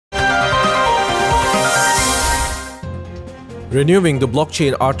renewing the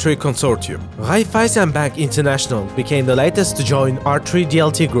blockchain R3 consortium. Raiffeisen Bank International became the latest to join R3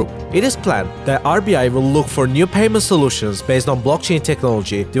 DLT group. It is planned that RBI will look for new payment solutions based on blockchain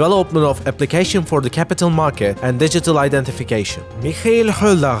technology, development of application for the capital market, and digital identification.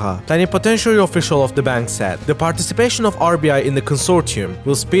 Hoellerer, plenipotentiary official of the bank, said, "The participation of RBI in the consortium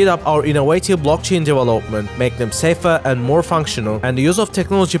will speed up our innovative blockchain development, make them safer and more functional, and the use of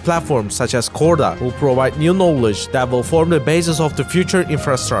technology platforms such as Corda will provide new knowledge that will form the basis of the future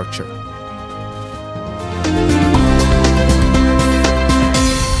infrastructure."